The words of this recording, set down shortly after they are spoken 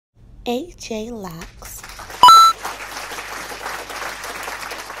AJae Locs.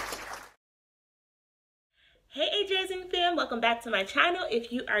 Hey AJae fam, welcome back to my channel.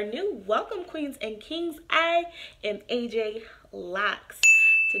 If you are new, welcome queens and kings. I am AJae Locs.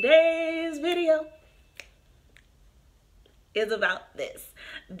 Today's video is about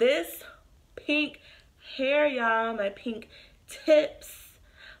this pink hair, y'all. My pink tips,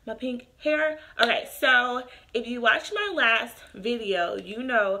 my pink hair. Okay, so if you watched my last video, you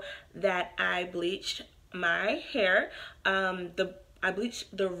know that I bleached my hair. I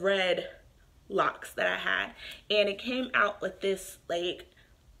bleached the red locks that I had, and it came out with this like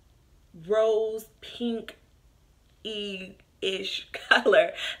rose pink-ish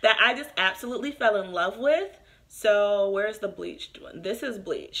color that I just absolutely fell in love with. So where's the bleached one? This is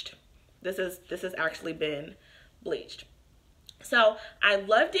bleached. This has actually been bleached. So I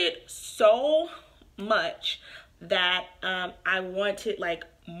loved it so much that I wanted like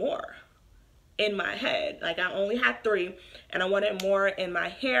more in my head. Like I only had 3 and I wanted more in my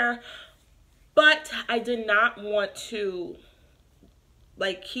hair, but I did not want to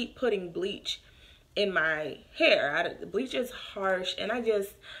like keep putting bleach in my hair. Bleach is harsh and I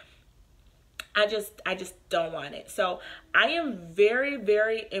just don't want it. So I am very,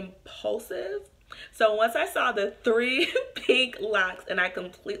 very impulsive. So once I saw the 3 pink locks and I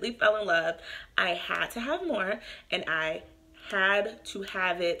completely fell in love, I had to have more, and I had to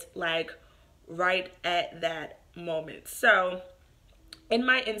have it like right at that moment. So in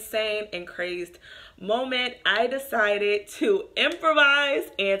my insane and crazed moment, I decided to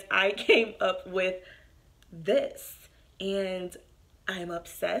improvise and I came up with this, and I'm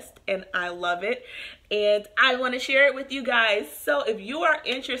obsessed and I love it and I want to share it with you guys. So if you are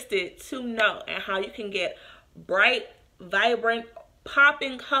interested to know and how you can get bright, vibrant,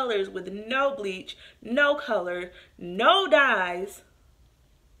 popping colors with no bleach, no color, no dyes,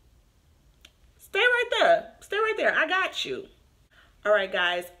 stay right there. Stay right there. I got you. All right,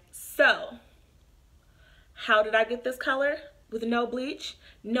 guys. So how did I get this color with no bleach,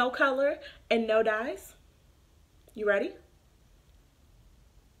 no color, and no dyes? You ready?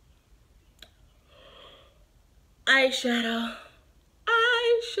 Eyeshadow.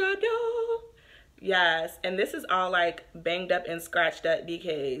 Yes, and this is all like banged up and scratched up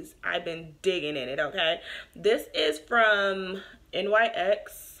because I've been digging in it, okay? This is from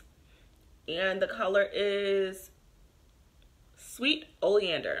NYX and the color is Sweet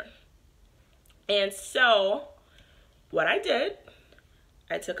Oleander. And so what I did,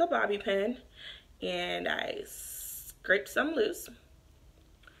 I took a bobby pin and I scraped some loose.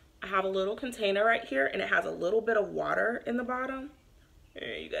 I have a little container right here and it has a little bit of water in the bottom.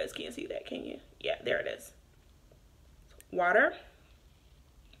 You guys can't see that, can you? Yeah, there it is. Water.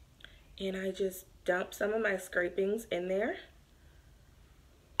 And I just dump some of my scrapings in there.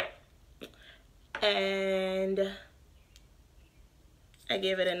 And I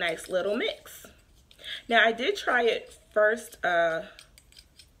give it a nice little mix. Now I did try it first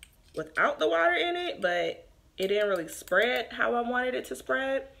without the water in it, but it didn't really spread how I wanted it to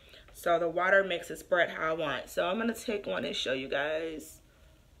spread. So the water makes it spread how I want. So I'm gonna take one and show you guys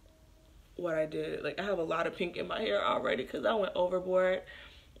what I did. Like I have a lot of pink in my hair already because I went overboard.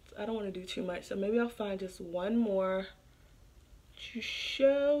 So I don't want to do too much. So maybe I'll find just one more to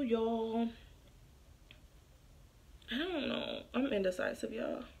show y'all. I don't know. I'm indecisive,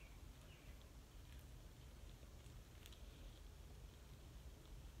 y'all.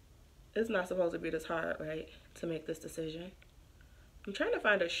 It's not supposed to be this hard, right, to make this decision. I'm trying to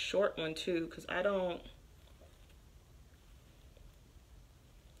find a short one too, because I don't.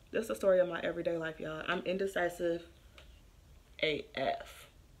 This is the story of my everyday life, y'all. I'm indecisive AF.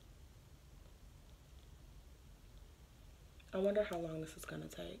 I wonder how long this is gonna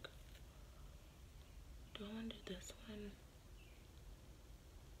take. Do I want to do this one?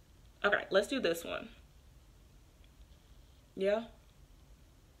 Okay, let's do this one. Yeah?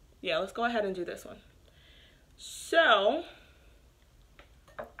 Yeah, let's go ahead and do this one. So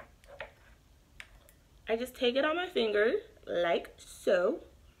I just take it on my finger like so,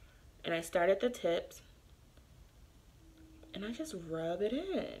 and I start at the tips and I just rub it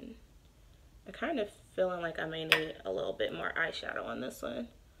in. I kind of feeling like I may need a little bit more eyeshadow on this one.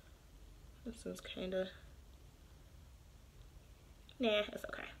 This one's kind of, nah, it's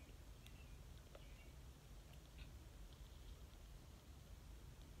okay.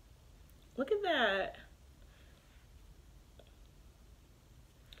 Look at that.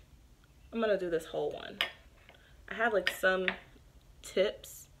 I'm gonna do this whole one. I have like some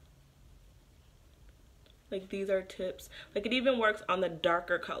tips. Like these are tips. Like it even works on the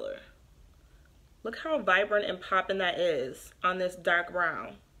darker color. Look how vibrant and popping that is on this dark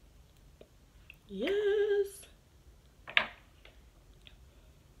brown. Yes.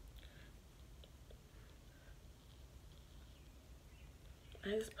 I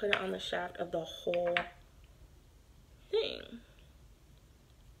just put it on the shaft of the whole thing.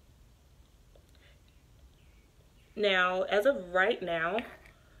 Now, as of right now,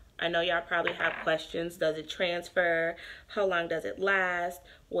 I know y'all probably have questions. Does it transfer? How long does it last?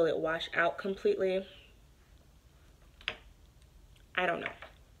 Will it wash out completely? I don't know.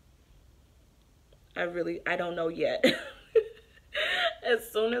 I don't know yet.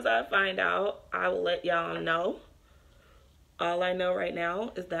 As soon as I find out, I will let y'all know. All I know right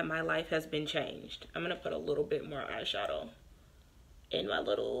now is that my life has been changed. I'm gonna put a little bit more eyeshadow in my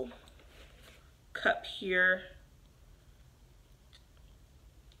little cup here.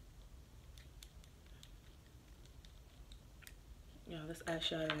 You know, this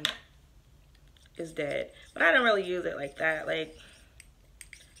eyeshadow is dead. But I don't really use it like that. Like,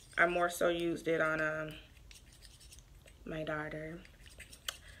 I more so used it on my daughter.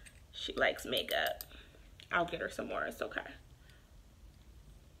 She likes makeup. I'll get her some more, it's okay.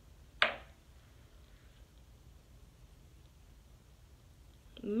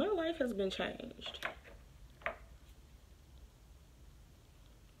 My life has been changed.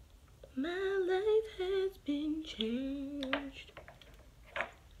 My life has been changed.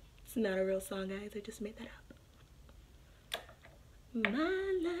 It's not a real song, guys. I just made that up.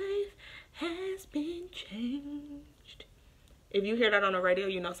 My life has been changed. If you hear that on the radio,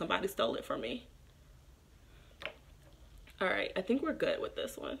 you know somebody stole it from me. All right, I think we're good with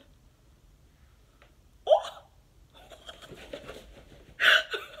this one. Oh!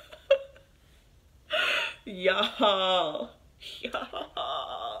 Y'all.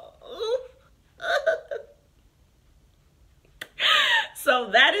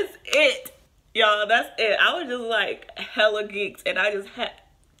 So that is it, y'all. That's it. I was just like hella geeks, and I just had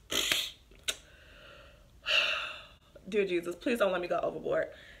dear Jesus, please don't let me go overboard,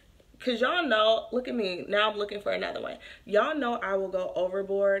 because y'all know, look at me now, I'm looking for another one. Y'all know I will go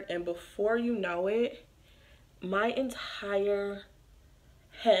overboard, and before you know it, my entire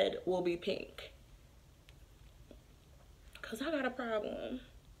head will be pink. Because I got a problem.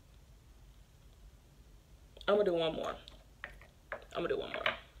 I'm going to do one more.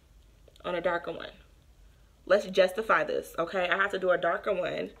 On a darker one. Let's justify this, okay? I have to do a darker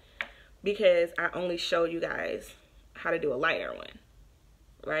one because I only showed you guys how to do a lighter one,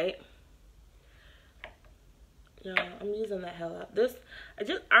 right? Y'all, I'm using the hell out. This,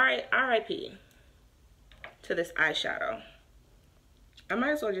 RIP to this eyeshadow. I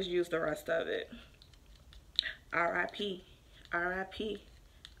might as well just use the rest of it. RIP.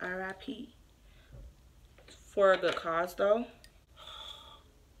 For a good cause, though. Oh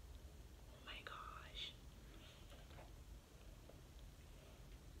my gosh.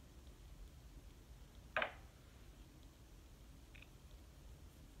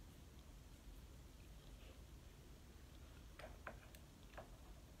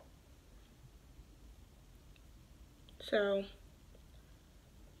 So,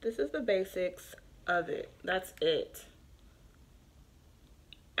 this is the basics of it. That's it.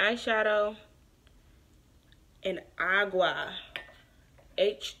 Eyeshadow and agua,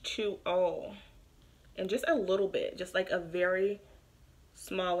 H2O, and just a little bit, just like a very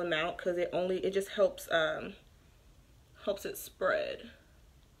small amount, because it just helps it spread.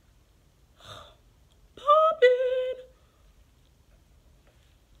 Poppin'.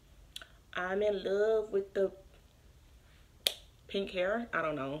 I'm in love with the pink hair. I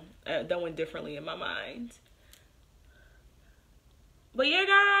don't know, that went differently in my mind. But yeah,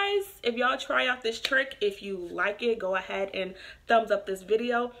 guys, if y'all try out this trick, if you like it, go ahead and thumbs up this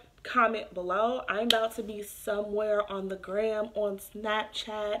video, comment below. I'm about to be somewhere on the gram, on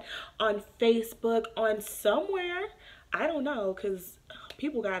Snapchat, on Facebook, on somewhere. I don't know, because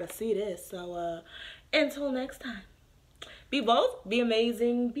people gotta see this. So until next time, be bold, be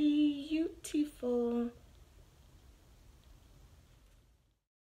amazing, be beautiful.